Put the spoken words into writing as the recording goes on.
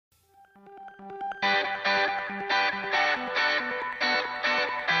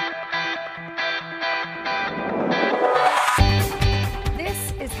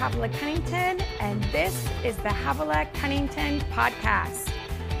Havilah Cunnington, and this is the Havilah Cunnington Podcast.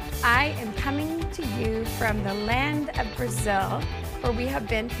 I am coming to you from the land of Brazil, where we have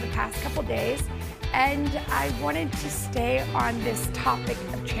been for the past couple days, and I wanted to stay on this topic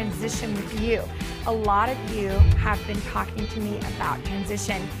of transition with you. A lot of you have been talking to me about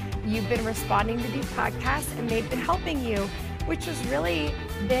transition. You've been responding to these podcasts, and they've been helping you, which has really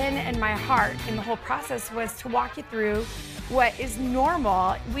been in my heart in the whole process, was to walk you through what is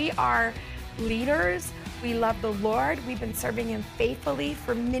normal. We are leaders. We love the Lord. We've been serving Him faithfully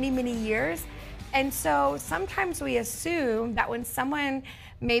for many, many years. And so sometimes we assume that when someone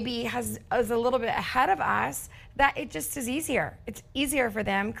maybe is a little bit ahead of us, that it just is easier. It's easier for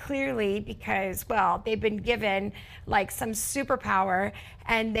them, clearly, because, well, they've been given like some superpower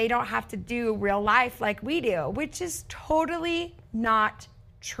and they don't have to do real life like we do, which is totally not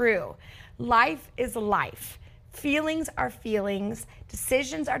true. Life is life. Feelings are feelings,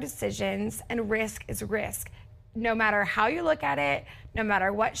 decisions are decisions, and risk is risk. No matter how you look at it, no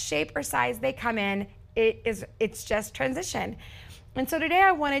matter what shape or size they come in, it's just transition. And so today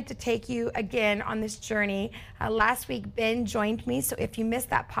I wanted to take you again on this journey. Last week, Ben joined me. So if you missed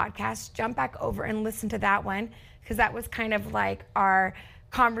that podcast, jump back over and listen to that one, because that was kind of like our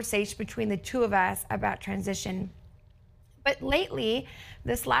conversation between the two of us about transition. But lately,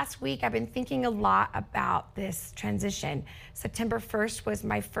 this last week, I've been thinking a lot about this transition. September 1st was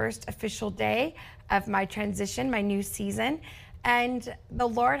my first official day of my transition, my new season. And the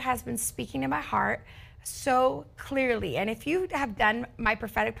Lord has been speaking to my heart so clearly. And if you have done my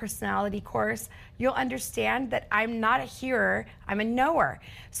prophetic personality course, you'll understand that I'm not a hearer, I'm a knower.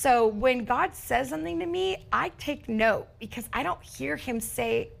 So when God says something to me, I take note, because I don't hear Him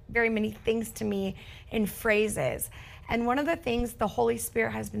say very many things to me in phrases. And one of the things the Holy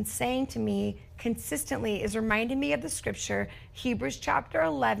Spirit has been saying to me consistently is reminding me of the scripture, Hebrews chapter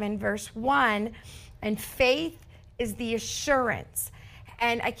 11, verse 1, and faith is the assurance.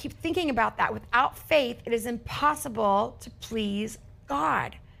 And I keep thinking about that. Without faith, it is impossible to please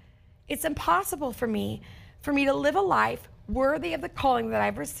God. It's impossible for me to live a life worthy of the calling that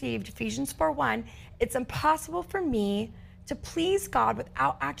I've received, Ephesians 4:1. It's impossible for me to please God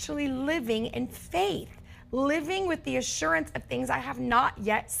without actually living in faith, living with the assurance of things I have not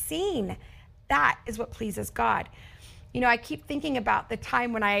yet seen. That is what pleases God. You know, I keep thinking about the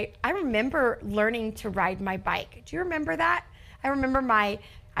time when I remember learning to ride my bike. Do you remember that? I remember I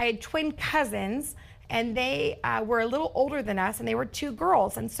had twin cousins, and they were a little older than us, and they were two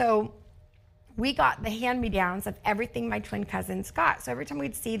girls. And so we got the hand-me-downs of everything my twin cousins got. So every time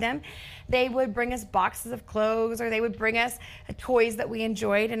we'd see them, they would bring us boxes of clothes, or they would bring us toys that we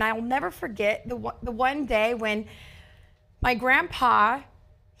enjoyed. And I'll never forget the one day when my grandpa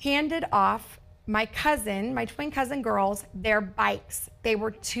handed off my twin cousin girls, their bikes. They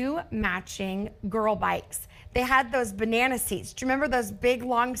were two matching girl bikes. They had those banana seats. Do you remember those big,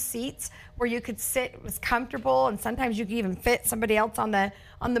 long seats where you could sit? It was comfortable, and sometimes you could even fit somebody else on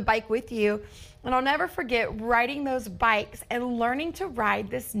the bike with you. And I'll never forget riding those bikes and learning to ride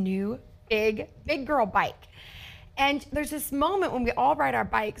this new big girl bike. And there's this moment when we all ride our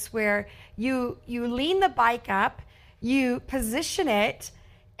bikes where you lean the bike up, you position it,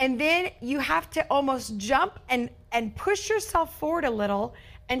 and then you have to almost jump and push yourself forward a little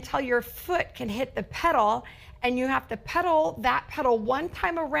until your foot can hit the pedal, and you have to pedal that pedal one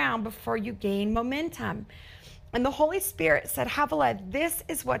time around before you gain momentum. And the Holy Spirit said, Havilah, this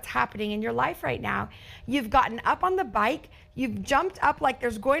is what's happening in your life right now. You've gotten up on the bike, you've jumped up like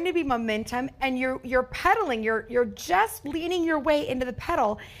there's going to be momentum, and you're pedaling, you're just leaning your way into the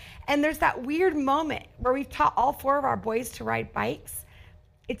pedal. And there's that weird moment where we've taught all four of our boys to ride bikes.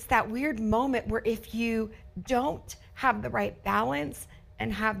 It's that weird moment where if you don't have the right balance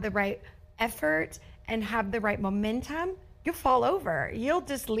and have the right effort and have the right momentum, you'll fall over. You'll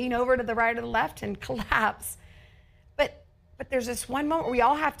just lean over to the right or the left and collapse. But there's this one moment where we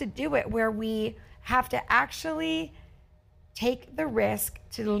all have to do it, where we have to actually take the risk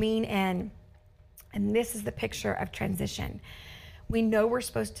to lean in. And this is the picture of transition. We know we're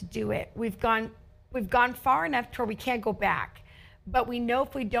supposed to do it. We've gone far enough to where we can't go back. But we know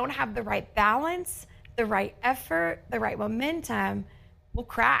if we don't have the right balance, the right effort, the right momentum, we'll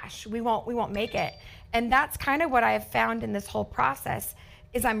crash. We won't make it. And that's kind of what I have found in this whole process,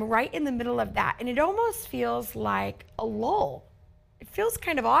 is I'm right in the middle of that. And it almost feels like a lull. It feels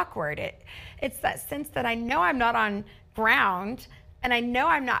kind of awkward. It's that sense that I know I'm not on ground, and I know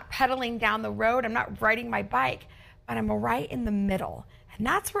I'm not pedaling down the road. I'm not riding my bike, but I'm right in the middle. And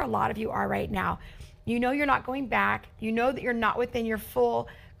that's where a lot of you are right now. You know you're not going back. You know that you're not within your full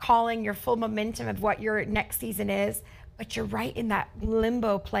calling, your full momentum of what your next season is, but you're right in that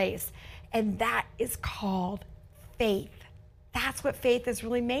limbo place. And that is called faith. That's what faith is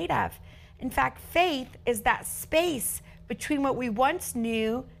really made of. In fact, faith is that space between what we once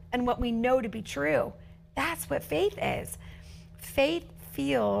knew and what we know to be true. That's what faith is. Faith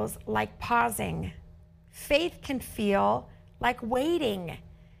feels like pausing. Faith can feel like waiting.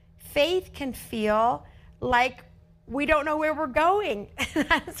 Faith can feel like we don't know where we're going.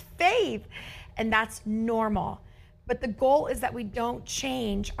 That's faith. And that's normal. But the goal is that we don't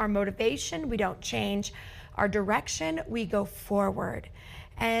change our motivation. We don't change our direction. We go forward.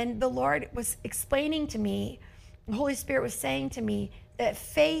 And the Lord was explaining to me, the Holy Spirit was saying to me that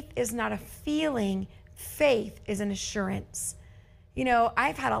faith is not a feeling. Faith is an assurance. You know,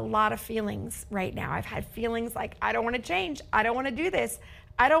 I've had a lot of feelings right now. I've had feelings like, I don't want to change. I don't want to do this.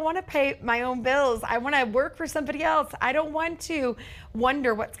 I don't want to pay my own bills. I want to work for somebody else. I don't want to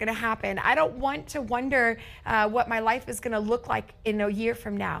wonder what's going to happen. I don't want to wonder what my life is going to look like in a year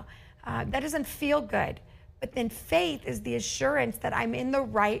from now. That doesn't feel good. But then faith is the assurance that I'm in the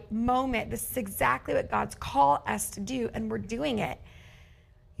right moment. This is exactly what God's called us to do, and we're doing it.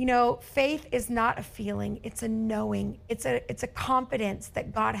 You know, faith is not a feeling, it's a knowing. It's a confidence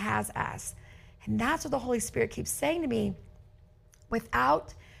that God has us. And that's what the Holy Spirit keeps saying to me.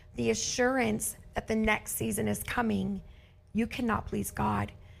 Without the assurance that the next season is coming, you cannot please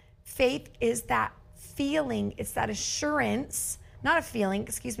God. Faith is that feeling, it's that assurance, not a feeling,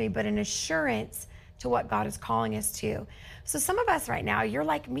 but an assurance to what God is calling us to. So some of us right now, you're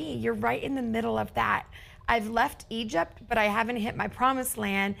like me, you're right in the middle of that. I've left Egypt, but I haven't hit my promised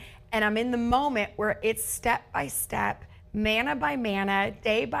land, and I'm in the moment where it's step by step, manna by manna,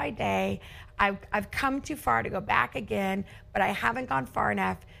 day by day. I've come too far to go back again, but I haven't gone far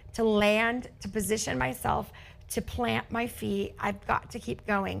enough to land, to position myself, to plant my feet. I've got to keep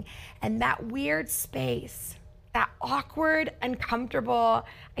going. And that weird space, that awkward, uncomfortable,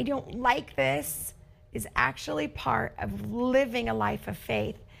 I don't like this, is actually part of living a life of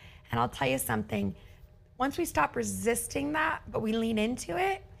faith. And I'll tell you something, once we stop resisting that, but we lean into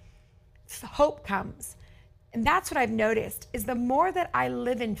it, hope comes. And that's what I've noticed, is the more that I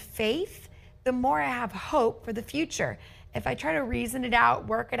live in faith, the more I have hope for the future. If I try to reason it out,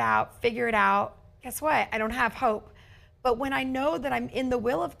 work it out, figure it out, guess what? I don't have hope. But when I know that I'm in the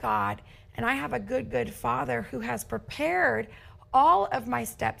will of God and I have a good Father who has prepared all of my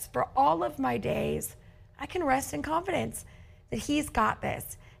steps for all of my days, I can rest in confidence that He's got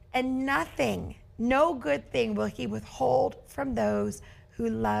this. And nothing, no good thing will He withhold from those who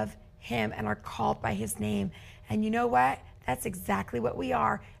love Him and are called by His name. And you know what? That's exactly what we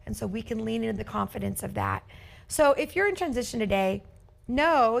are. And so we can lean into the confidence of that. So if you're in transition today,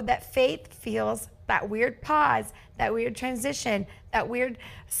 know that faith feels that weird pause, that weird transition, that weird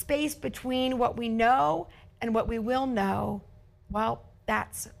space between what we know and what we will know. Well,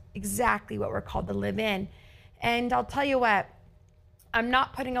 that's exactly what we're called to live in. And I'll tell you what, I'm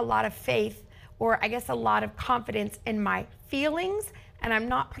not putting a lot of faith, or I guess a lot of confidence in my feelings, and I'm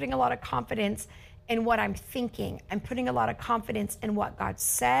not putting a lot of confidence in what I'm thinking. I'm putting a lot of confidence in what God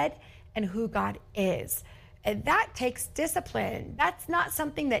said and who God is. And that takes discipline. That's not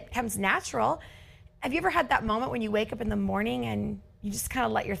something that comes natural. Have you ever had that moment when you wake up in the morning and you just kind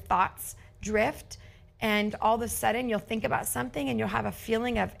of let your thoughts drift, and all of a sudden you'll think about something and you'll have a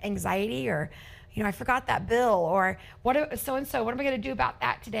feeling of anxiety, or, you know, I forgot that bill, or so-and-so, what am I going to do about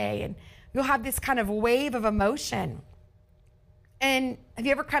that today? And you'll have this kind of wave of emotion. And have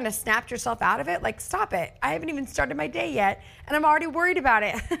you ever kind of snapped yourself out of it? Like, stop it. I haven't even started my day yet, and I'm already worried about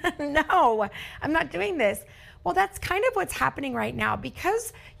it. No, I'm not doing this. Well, that's kind of what's happening right now.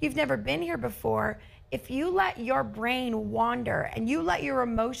 Because you've never been here before, if you let your brain wander and you let your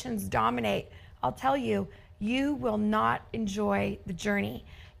emotions dominate, I'll tell you, you will not enjoy the journey.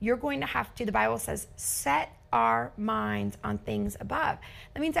 You're going to have to, the Bible says, set our minds on things above.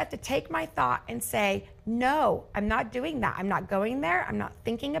 That means I have to take my thought and say, no, I'm not doing that. I'm not going there. I'm not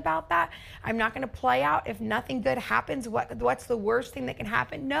thinking about that. I'm not going to play out if nothing good happens. What's the worst thing that can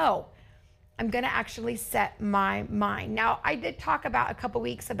happen? No, I'm going to actually set my mind. Now, I did talk about a couple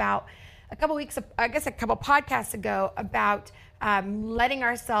podcasts ago about letting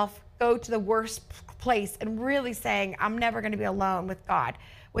ourselves go to the worst place and really saying, I'm never going to be alone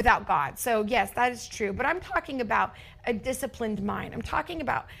without God. So yes, that is true. But I'm talking about a disciplined mind. I'm talking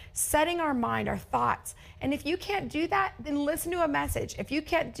about setting our mind, our thoughts. And if you can't do that, then listen to a message. If you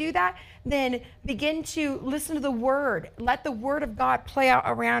can't do that, then begin to listen to the Word. Let the Word of God play out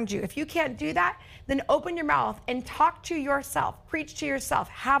around you. If you can't do that, then open your mouth and talk to yourself. Preach to yourself.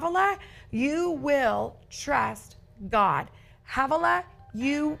 Havilah, you will trust God. Havilah,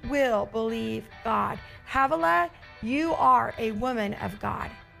 you will believe God. Havilah, You are a woman of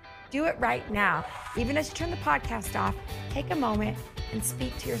God. Do it right now. Even as you turn the podcast off, take a moment and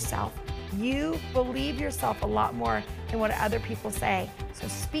speak to yourself. You believe yourself a lot more than what other people say. So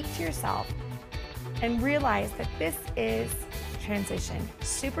speak to yourself and realize that this is transition.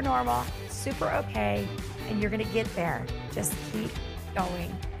 Super normal, super okay, and you're gonna get there. Just keep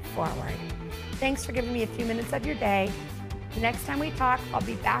going forward. Thanks for giving me a few minutes of your day. The next time we talk, I'll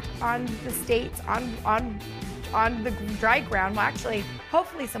be back on the States on the dry ground. Well, actually,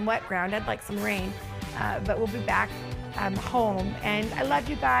 hopefully some wet ground. I'd like some rain, but we'll be back home. And I love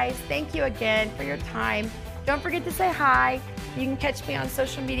you guys. Thank you again for your time. Don't forget to say hi. You can catch me on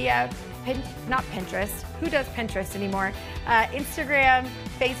social media, not Pinterest. Who does Pinterest anymore? Instagram,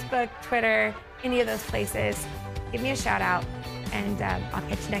 Facebook, Twitter, any of those places. Give me a shout out, and I'll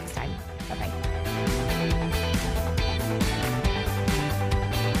catch you next time. Bye-bye.